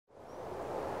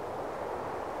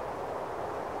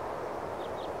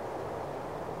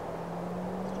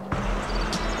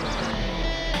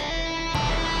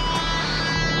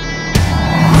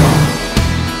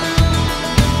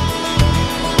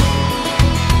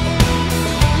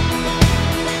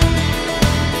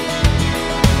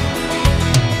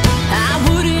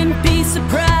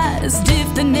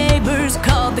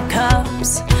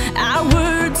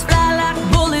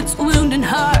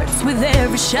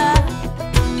every shot.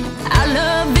 Our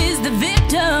love is the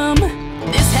victim.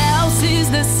 This house is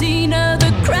the scene of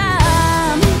the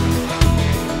crime.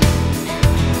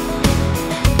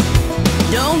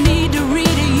 Don't need to read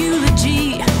a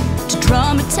eulogy to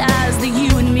traumatize the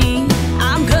you and me.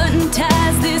 I'm cutting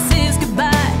ties, this is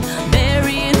goodbye,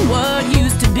 burying what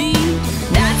used to be.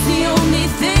 That's the only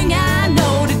thing I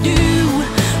know to do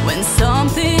when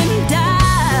something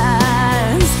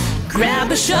dies.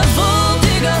 Grab a shovel,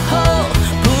 dig a hole,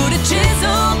 put a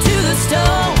chisel to the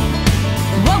stone.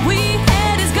 What we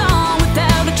had is gone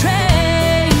without a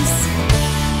trace.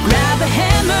 Grab a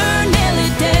hammer, nail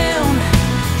it down,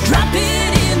 drop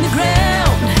it in the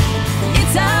ground.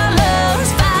 It's our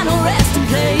love's final resting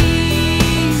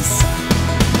place.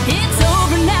 It's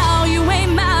over now, you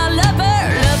ain't my lover.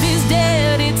 Love is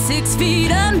dead, it's 6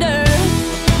 feet under.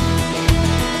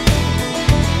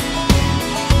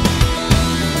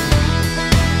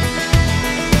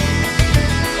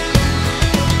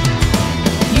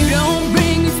 You don't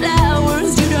bring me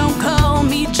flowers, you don't call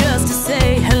me just to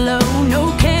say hello.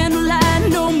 No candlelight,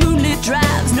 no moonlit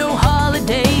drives, no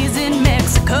holidays in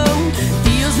Mexico.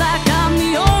 Feels like I'm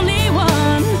the only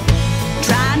one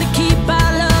trying to keep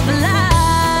our love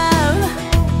alive.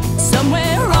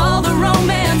 Somewhere all the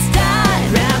romance died.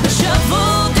 Grab a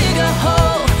shovel, dig a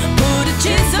hole, put a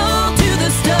chisel to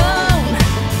the stone.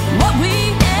 What we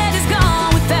had is gone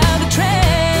without a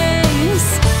trace.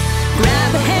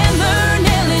 Grab a hammer,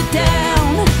 nail it down,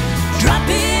 drop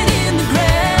it in the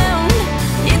ground.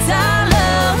 It's our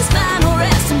love's final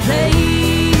resting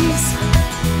place.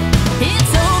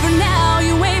 It's over now,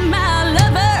 you ain't my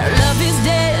lover. Love is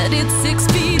dead, it's 6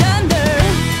 feet under.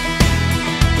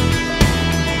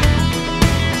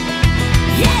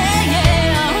 Yeah,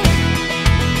 yeah.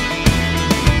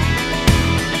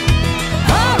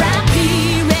 R.I.P.,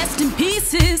 rest in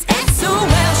pieces. SOL,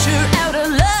 sure out of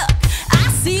luck. I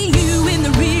see you in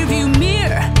the rearview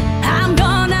mirror. I'm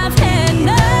gone, I've had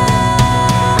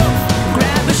enough.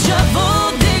 Grab a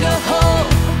shovel, dig a hole,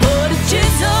 put a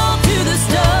chisel to the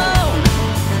stone.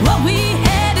 What we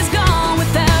had is gone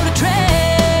without a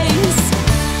trace.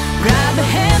 Grab a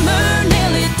hammer,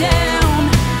 nail it down,